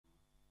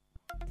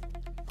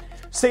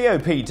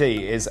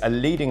COPD is a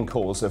leading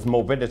cause of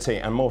morbidity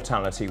and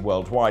mortality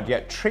worldwide,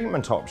 yet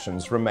treatment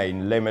options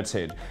remain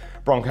limited.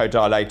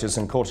 Bronchodilators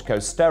and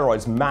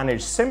corticosteroids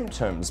manage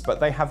symptoms, but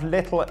they have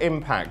little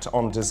impact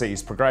on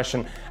disease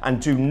progression and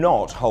do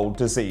not hold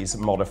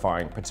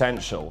disease-modifying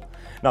potential.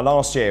 Now,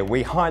 last year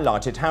we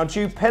highlighted how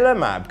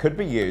Dupilumab could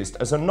be used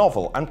as a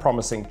novel and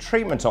promising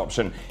treatment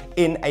option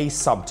in a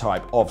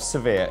subtype of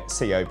severe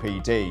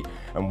COPD.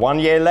 And 1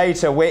 year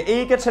later, we're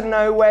eager to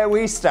know where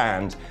we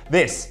stand.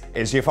 This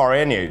is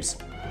EUFOREA News.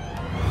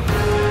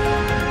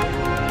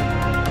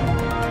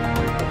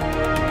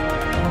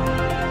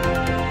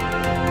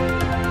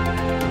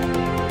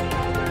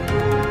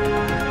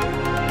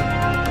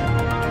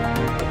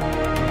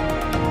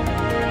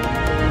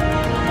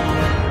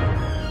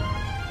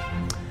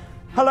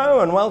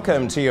 Hello and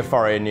welcome to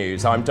EUFOREA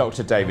News. I'm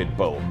Dr. David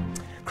Bull.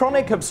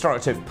 Chronic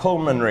obstructive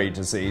pulmonary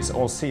disease,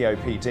 or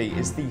COPD,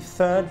 is the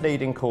third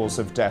leading cause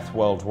of death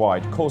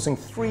worldwide, causing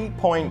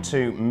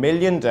 3.2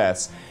 million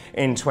deaths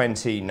in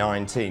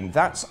 2019.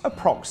 That's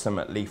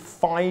approximately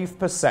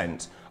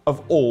 5%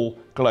 of all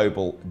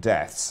global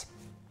deaths.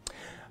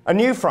 A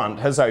new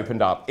front has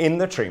opened up in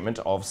the treatment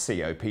of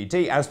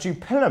COPD as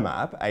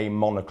Dupilumab, a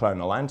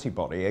monoclonal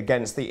antibody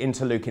against the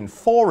Interleukin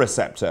 4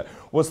 receptor,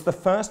 was the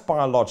first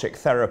biologic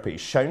therapy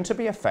shown to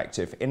be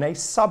effective in a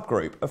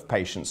subgroup of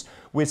patients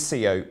with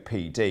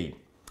COPD.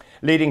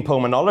 Leading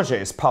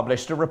pulmonologists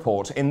published a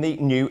report in the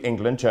New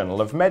England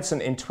Journal of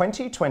Medicine in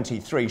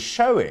 2023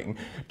 showing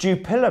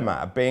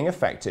Dupilumab being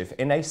effective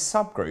in a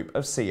subgroup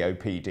of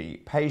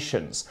COPD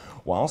patients.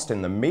 Whilst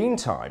in the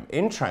meantime,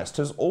 interest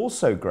has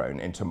also grown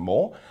into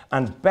more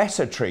and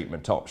better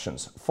treatment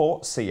options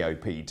for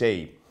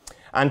COPD.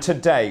 And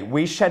today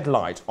we shed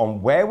light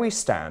on where we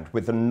stand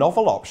with the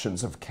novel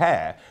options of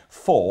care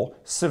for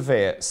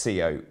severe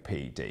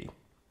COPD.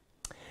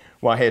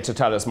 Well, here to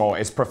tell us more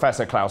is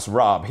Professor Klaus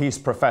Raab. He's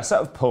Professor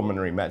of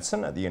Pulmonary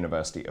Medicine at the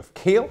University of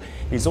Kiel.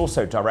 He's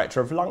also Director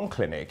of Lung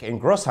Clinic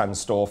in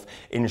Großhansdorf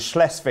in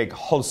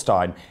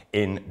Schleswig-Holstein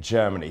in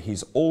Germany.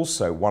 He's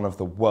also one of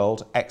the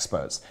world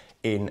experts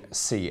in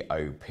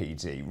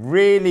COPD.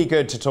 Really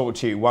good to talk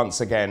to you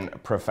once again,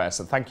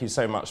 Professor. Thank you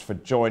so much for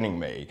joining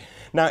me.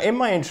 Now, in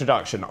my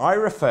introduction, I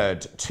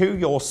referred to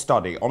your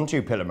study on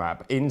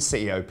Dupilumab in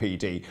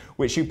COPD,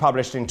 which you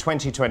published in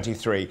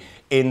 2023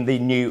 in the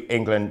New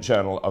England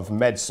Journal of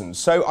Medicine.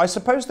 So I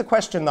suppose the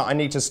question that I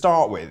need to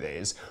start with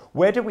is,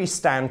 where do we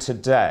stand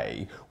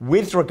today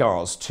with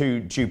regards to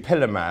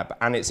Dupilumab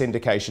and its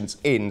indications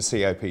in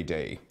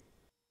COPD?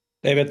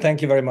 David,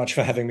 thank you very much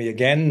for having me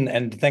again,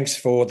 and thanks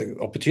for the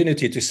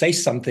opportunity to say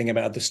something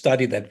about the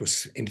study that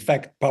was in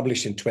fact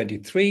published in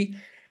 23,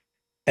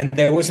 and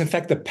there was in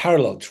fact a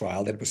parallel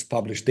trial that was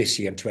published this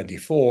year in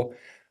 24,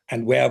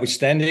 and where we're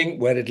standing,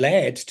 where it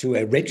led to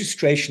a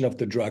registration of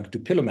the drug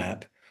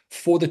Dupilumab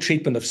for the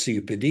treatment of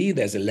COPD.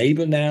 There's a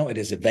label now. It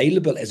is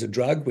available as a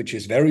drug, which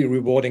is very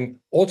rewarding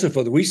also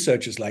for the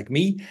researchers like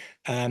me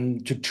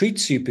to treat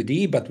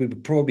COPD, but we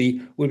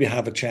probably will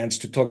have a chance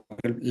to talk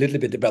a little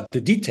bit about the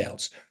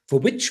details for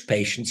which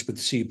patients with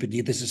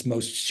COPD this is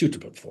most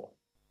suitable for.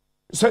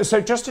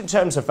 So just in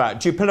terms of that,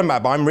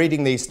 Dupilumab, I'm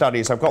reading these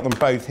studies, I've got them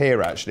both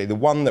here actually, the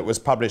one that was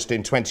published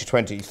in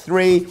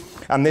 2023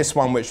 and this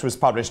one which was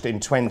published in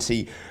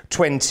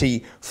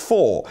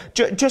 2024.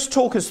 Just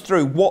talk us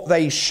through what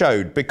they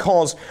showed,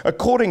 because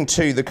according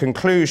to the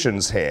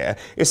conclusions here,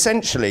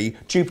 essentially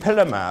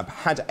Dupilumab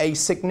had a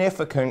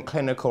significant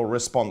clinical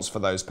response for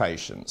those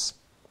patients.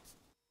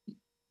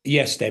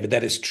 Yes, David,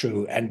 that is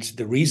true. And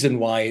the reason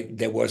why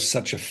there was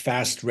such a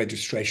fast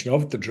registration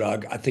of the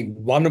drug, I think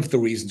one of the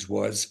reasons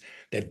was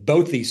that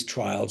both these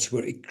trials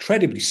were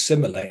incredibly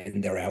similar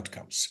in their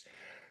outcomes.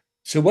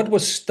 So what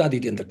was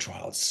studied in the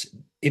trials?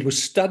 It was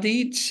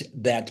studied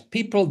that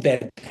people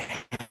that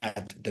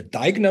had the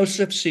diagnosis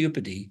of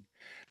COPD,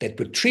 that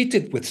were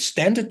treated with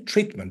standard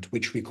treatment,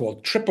 which we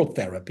call triple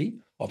therapy,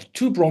 of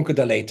 2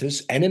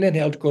 bronchodilators and an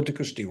inhaled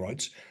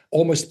corticosteroids,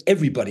 almost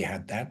everybody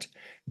had that.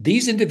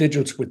 These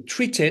individuals were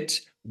treated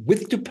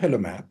with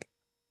Dupilumab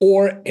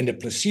or in a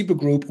placebo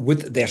group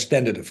with their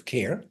standard of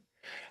care.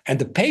 And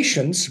the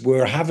patients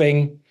were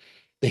having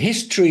the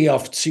history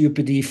of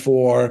COPD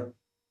for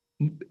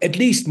at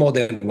least more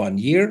than 1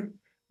 year.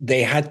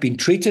 They had been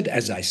treated,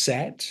 as I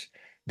said.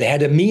 They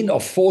had a mean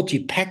of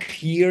 40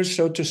 pack years,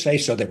 so to say,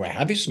 so they were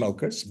heavy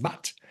smokers,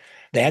 but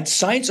they had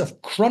signs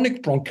of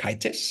chronic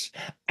bronchitis,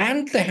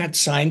 and they had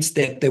signs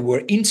that they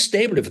were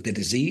unstable with the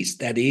disease,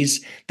 that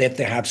is, that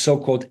they have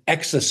so-called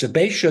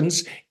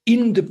exacerbations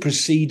in the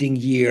preceding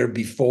year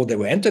before they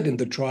were entered in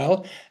the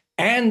trial.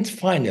 And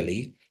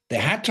finally, they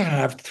had to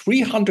have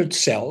 300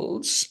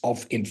 cells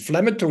of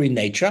inflammatory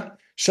nature,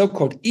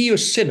 so-called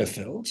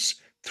eosinophils,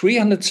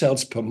 300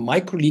 cells per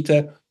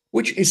microliter,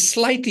 which is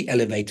slightly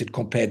elevated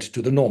compared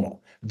to the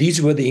normal.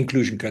 These were the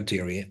inclusion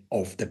criteria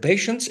of the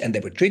patients, and they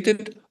were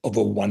treated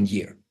over 1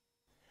 year.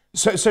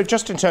 So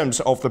just in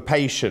terms of the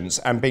patients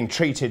and being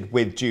treated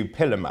with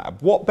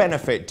Dupilumab, what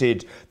benefit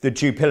did the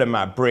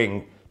Dupilumab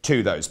bring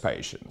to those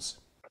patients?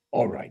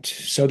 All right.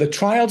 So the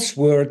trials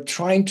were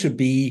trying to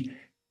be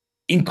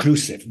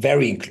inclusive,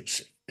 very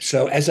inclusive.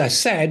 So as I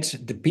said,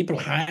 the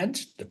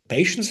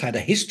patients had a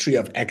history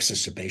of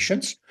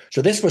exacerbations.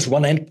 So this was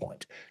one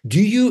endpoint.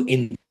 Do you,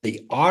 in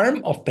the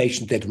arm of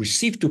patients that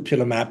received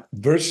Dupilumab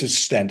versus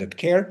standard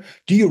care,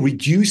 do you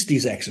reduce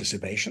these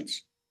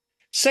exacerbations?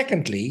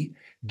 Secondly,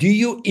 do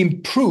you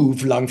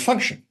improve lung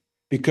function?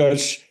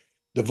 Because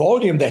the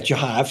volume that you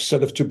have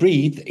sort of to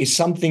breathe is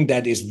something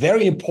that is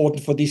very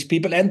important for these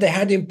people, and they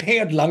had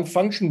impaired lung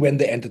function when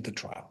they entered the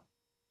trial.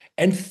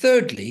 And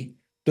thirdly,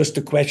 there's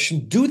the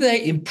question, do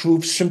they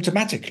improve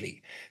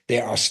symptomatically?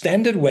 There are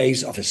standard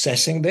ways of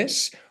assessing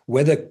this,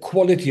 whether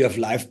quality of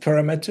life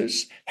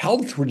parameters,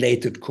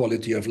 health-related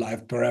quality of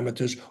life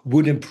parameters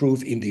would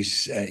improve in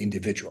these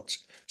individuals.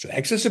 So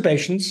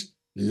exacerbations,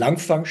 lung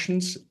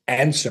functions,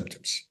 and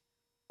symptoms.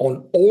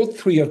 On all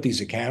three of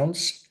these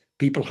accounts,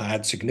 people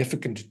had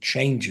significant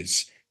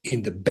changes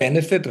in the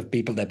benefit of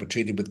people that were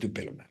treated with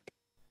Dupilumab.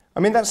 I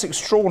mean, that's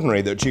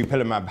extraordinary that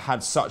Dupilumab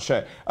had such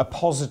a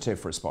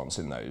positive response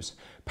in those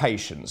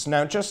patients.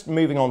 Now, just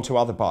moving on to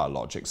other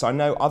biologics, I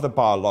know other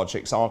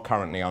biologics are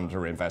currently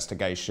under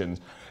investigation,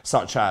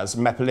 such as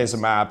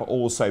mepolizumab,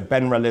 also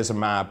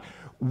benralizumab.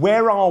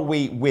 Where are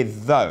we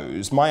with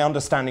those? My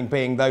understanding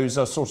being those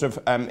are sort of,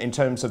 in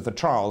terms of the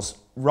trials,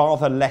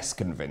 rather less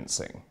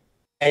convincing.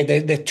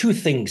 There are two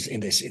things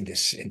in this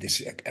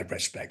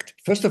respect.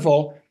 First of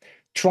all,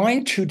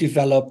 trying to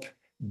develop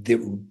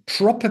the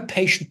proper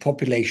patient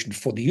population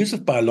for the use of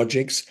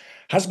biologics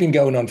has been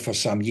going on for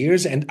some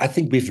years, and I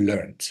think we've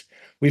learned.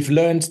 We've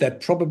learned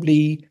that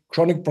probably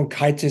chronic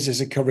bronchitis is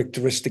a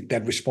characteristic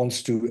that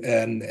responds to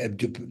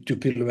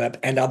Dupilumab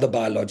and other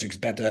biologics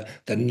better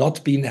than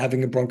not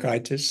having a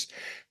bronchitis.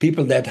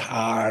 People that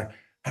are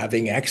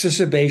having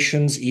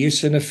exacerbations,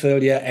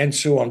 eosinophilia, and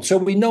so on. So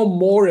we know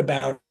more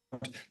about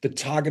the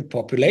target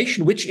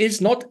population, which is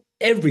not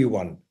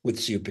everyone with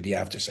COPD, I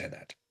have to say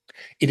that.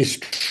 It is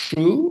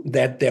true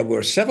that there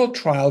were several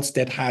trials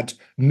that had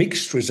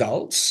mixed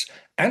results,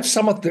 and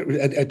some of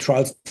the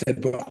trials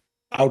that were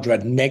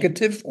outright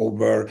negative or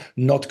were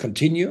not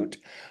continued.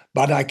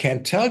 But I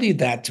can tell you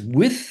that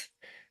with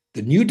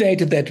the new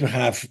data that we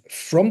have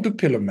from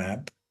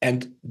Dupilumab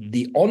and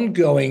the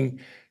ongoing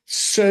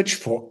search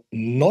for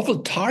novel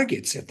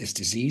targets of this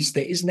disease,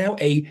 there is now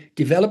a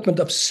development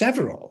of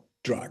several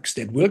drugs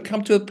that will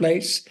come to a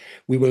place.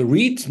 We will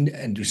read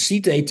and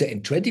see data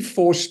in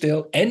 24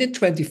 still and in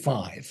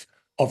 25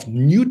 of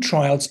new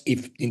trials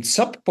if in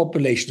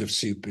subpopulations of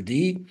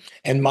COPD.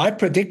 And my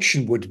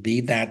prediction would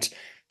be that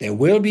there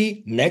will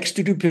be, next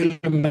to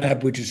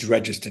Dupilumab, which is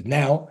registered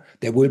now,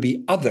 there will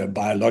be other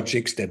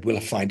biologics that will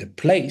find a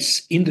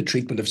place in the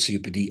treatment of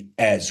COPD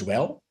as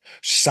well.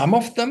 Some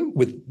of them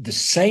with the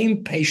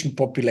same patient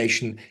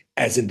population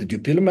as in the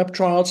Dupilumab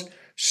trials,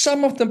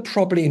 some of them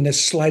probably in a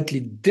slightly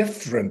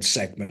different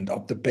segment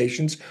of the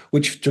patients,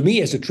 which to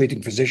me as a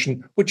treating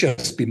physician would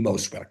just be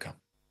most welcome.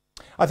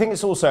 I think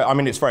it's also, I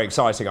mean, it's very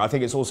exciting. I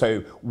think it's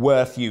also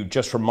worth you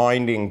just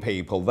reminding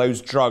people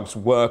those drugs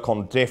work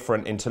on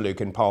different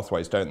interleukin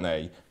pathways, don't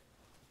they?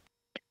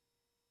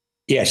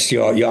 Yes,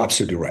 you're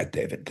absolutely right,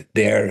 David.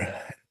 There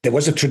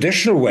was a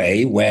traditional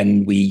way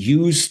when we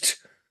used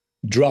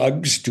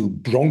drugs to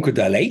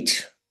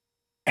bronchodilate,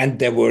 and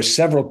there were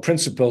several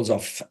principles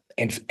of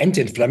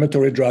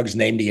anti-inflammatory drugs,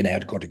 namely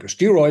inhaled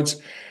corticosteroids.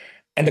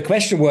 And the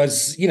question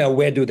was,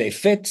 where do they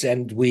fit?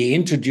 And we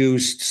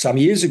introduced some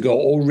years ago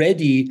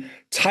already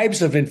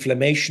types of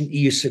inflammation,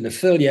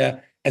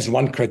 eosinophilia, as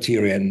one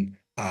criterion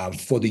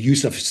for the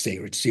use of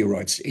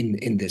steroids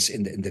in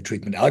the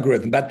treatment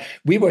algorithm. But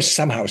we were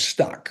somehow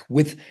stuck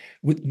with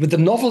the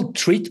novel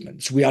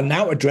treatments. We are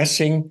now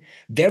addressing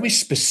very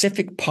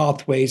specific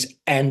pathways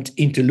and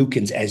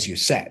interleukins, as you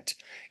said.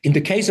 In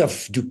the case of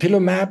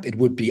Dupilumab, it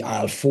would be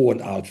IL-4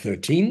 and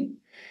IL-13.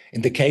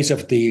 In the case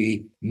of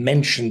the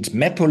mentioned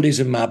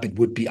mepolizumab, it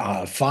would be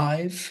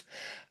IL-5.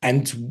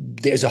 And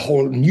there's a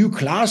whole new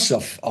class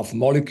of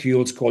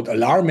molecules called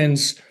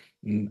alarmins,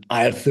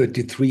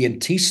 IL-33 and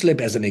TSLP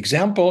as an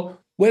example,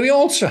 where we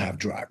also have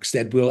drugs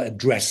that will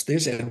address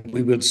this, and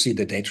we will see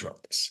the data of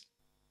this.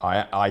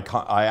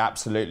 I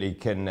absolutely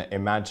can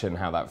imagine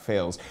how that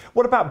feels.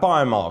 What about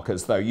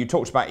biomarkers, though? You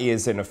talked about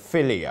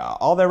eosinophilia.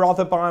 Are there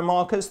other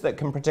biomarkers that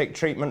can predict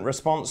treatment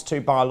response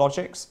to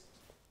biologics?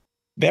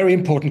 Very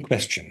important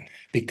question,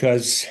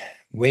 because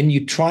when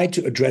you try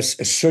to address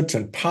a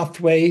certain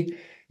pathway,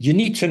 you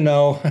need to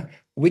know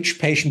which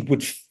patient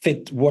would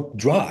fit what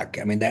drug.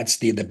 I mean, that's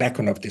the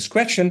background of this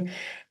question.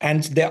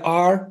 And there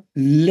are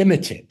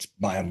limited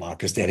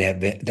biomarkers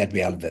that we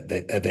have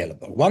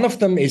available. One of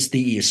them is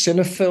the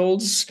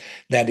eosinophils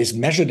that is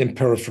measured in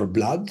peripheral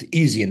blood,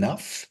 easy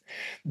enough.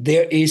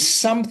 There is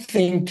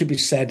something to be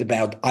said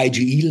about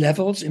IgE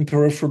levels in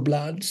peripheral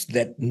blood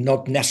that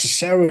not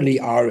necessarily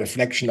are a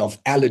reflection of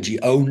allergy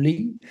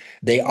only.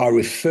 They are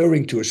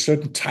referring to a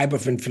certain type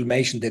of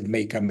inflammation that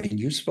may come in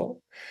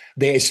useful.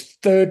 There is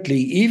thirdly,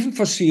 even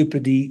for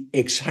COPD,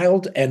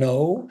 exhaled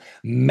NO,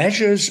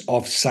 measures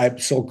of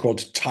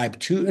so-called type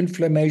 2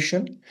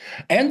 inflammation.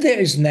 And there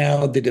is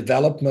now the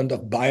development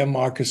of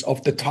biomarkers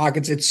of the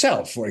targets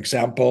itself. For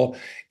example,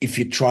 if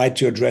you try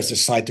to address a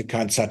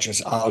cytokine such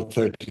as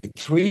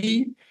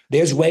IL-33,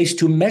 there's ways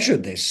to measure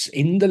this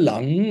in the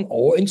lung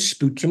or in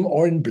sputum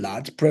or in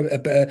blood,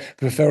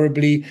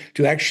 preferably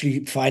to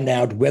actually find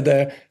out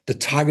whether the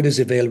target is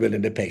available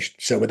in the patient.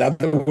 So in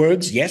other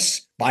words,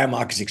 yes,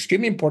 biomarker is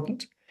extremely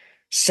important.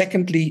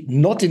 Secondly,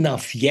 not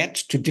enough yet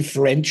to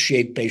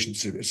differentiate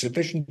patients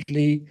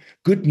sufficiently.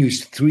 Good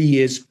news, 3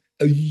 years,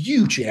 a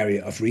huge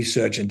area of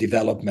research and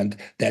development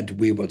that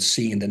we will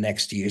see in the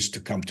next years to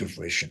come to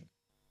fruition.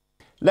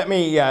 Let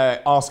me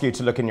ask you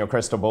to look in your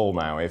crystal ball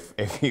now, if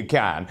you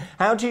can.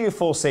 How do you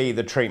foresee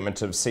the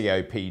treatment of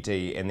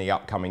COPD in the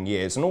upcoming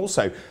years? And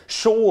also,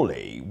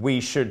 surely we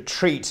should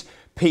treat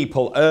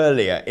people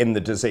earlier in the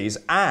disease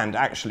and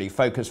actually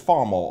focus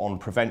far more on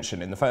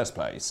prevention in the first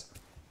place?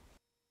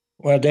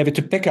 Well, David,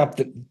 to pick up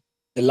the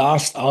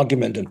last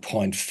argument and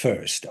point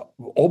first,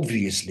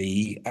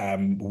 obviously,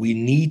 we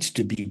need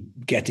to be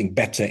getting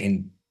better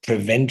in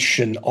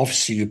prevention of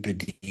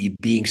COPD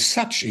being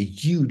such a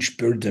huge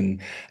burden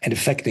and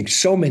affecting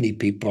so many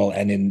people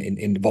and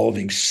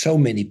involving so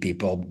many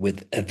people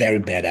with a very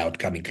bad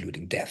outcome,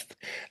 including death.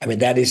 I mean,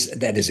 that is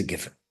a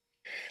given.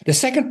 The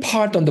second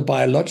part on the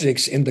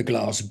biologics in the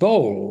glass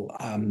bowl,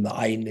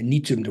 I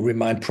need to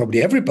remind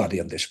probably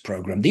everybody on this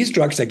program, these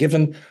drugs are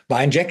given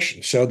by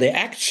injection, so they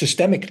act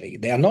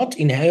systemically. They are not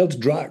inhaled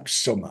drugs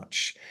so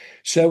much.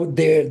 So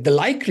the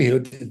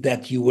likelihood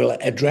that you will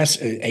address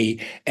an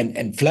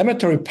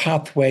inflammatory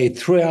pathway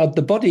throughout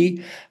the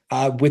body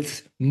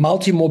with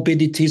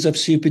multimorbidities of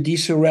COPD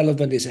so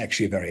relevant is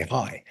actually very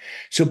high.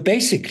 So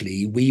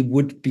basically, we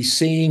would be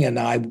seeing, and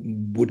I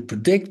would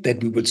predict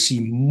that we would see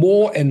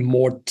more and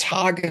more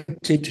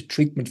targeted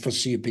treatment for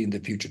COPD in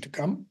the future to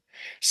come.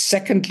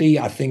 Secondly,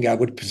 I think I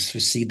would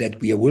foresee that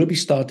we will be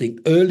starting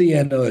earlier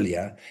and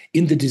earlier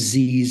in the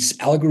disease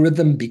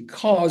algorithm,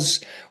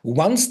 because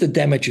once the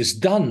damage is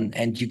done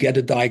and you get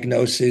a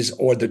diagnosis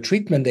or the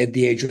treatment at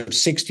the age of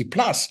 60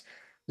 plus,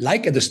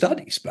 like in the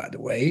studies, by the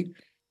way,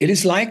 it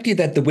is likely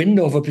that the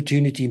window of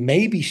opportunity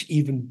may be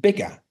even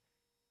bigger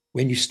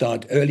when you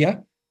start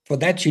earlier. For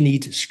that, you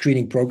need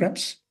screening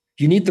programs,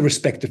 you need the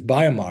respective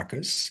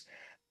biomarkers,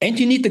 and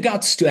you need the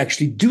guts to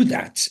actually do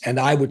that. And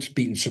I would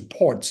be in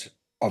support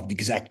of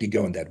exactly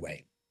going that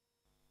way.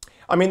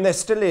 I mean, there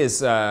still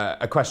is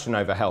a question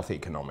over health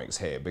economics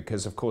here,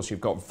 because of course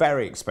you've got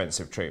very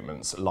expensive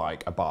treatments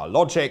like a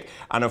biologic,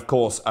 and of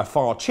course a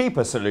far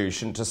cheaper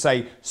solution to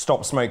say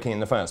stop smoking in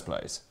the first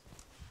place.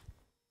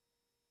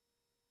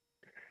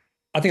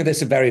 I think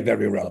that's a very,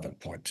 very relevant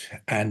point.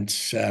 And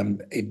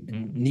it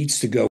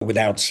needs to go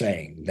without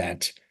saying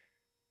that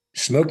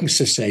smoking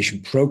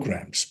cessation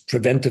programs,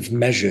 preventive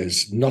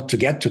measures not to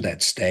get to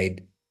that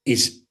state,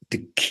 is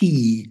the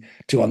key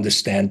to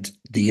understand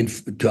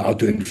how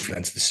to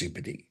influence the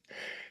COPD.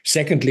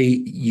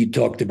 Secondly, you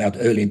talked about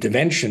early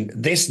intervention.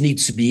 This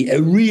needs to be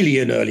really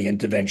an early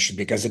intervention,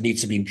 because it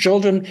needs to be in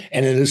children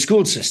and in the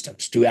school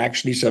systems to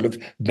actually sort of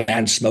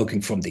ban smoking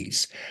from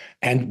these.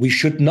 And we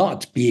should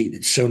not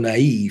be so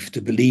naive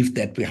to believe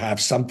that we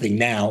have something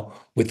now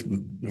with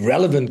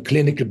relevant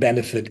clinical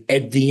benefit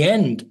at the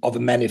end of a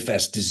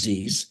manifest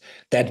disease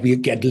that we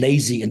get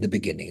lazy in the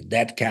beginning.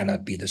 That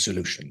cannot be the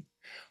solution.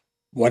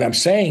 What I'm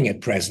saying at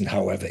present,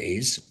 however,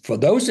 is for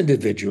those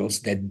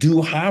individuals that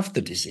do have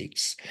the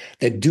disease,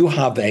 that do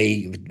have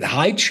a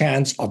high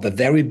chance of a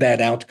very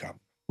bad outcome,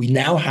 we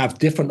now have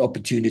different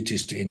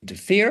opportunities to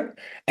interfere,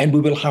 and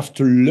we will have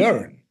to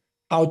learn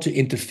how to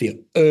interfere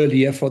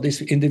earlier for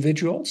these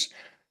individuals.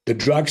 The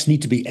drugs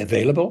need to be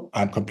available.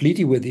 I'm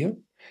completely with you.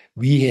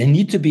 We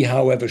need to be,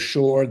 however,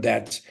 sure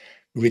that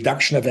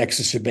reduction of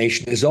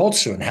exacerbation is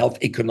also a health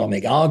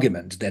economic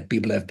argument that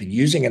people have been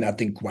using, and I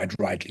think quite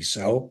rightly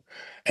so.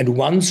 And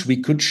once we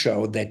could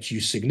show that you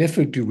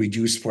significantly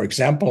reduce, for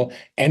example,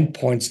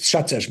 endpoints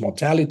such as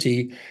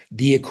mortality,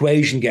 the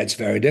equation gets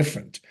very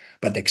different.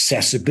 But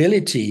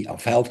accessibility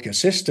of healthcare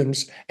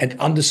systems and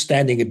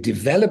understanding and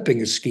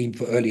developing a scheme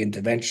for early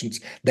interventions,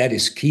 that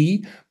is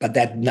key. But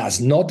that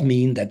does not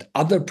mean that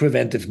other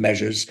preventive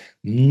measures,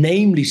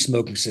 namely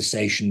smoking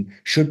cessation,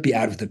 should be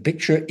out of the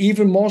picture.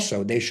 Even more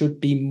so, they should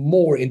be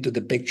more into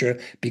the picture,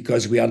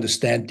 because we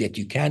understand that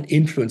you can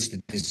influence the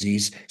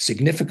disease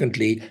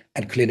significantly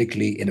and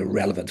clinically in a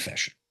relevant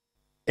fashion.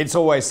 It's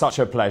always such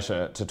a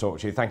pleasure to talk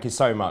to you. Thank you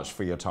so much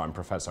for your time,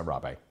 Professor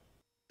Rabe.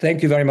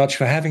 Thank you very much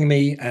for having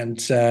me, and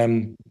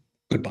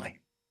goodbye.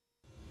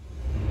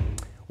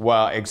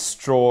 Well,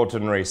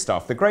 extraordinary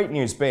stuff. The great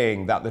news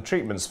being that the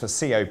treatments for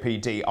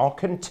COPD are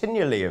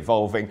continually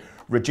evolving,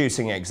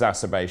 reducing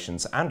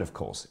exacerbations and, of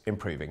course,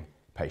 improving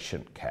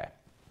patient care.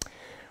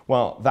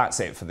 Well, that's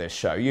it for this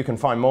show. You can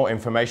find more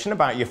information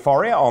about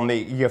EUFOREA on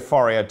the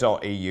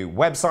euforia.eu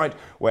website,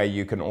 where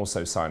you can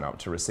also sign up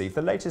to receive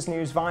the latest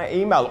news via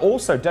email.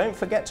 Also, don't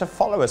forget to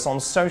follow us on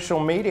social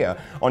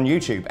media on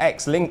YouTube,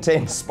 X,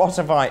 LinkedIn,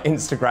 Spotify,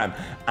 Instagram,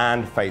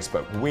 and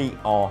Facebook. We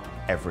are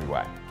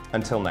everywhere.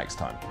 Until next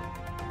time,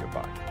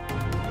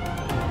 goodbye.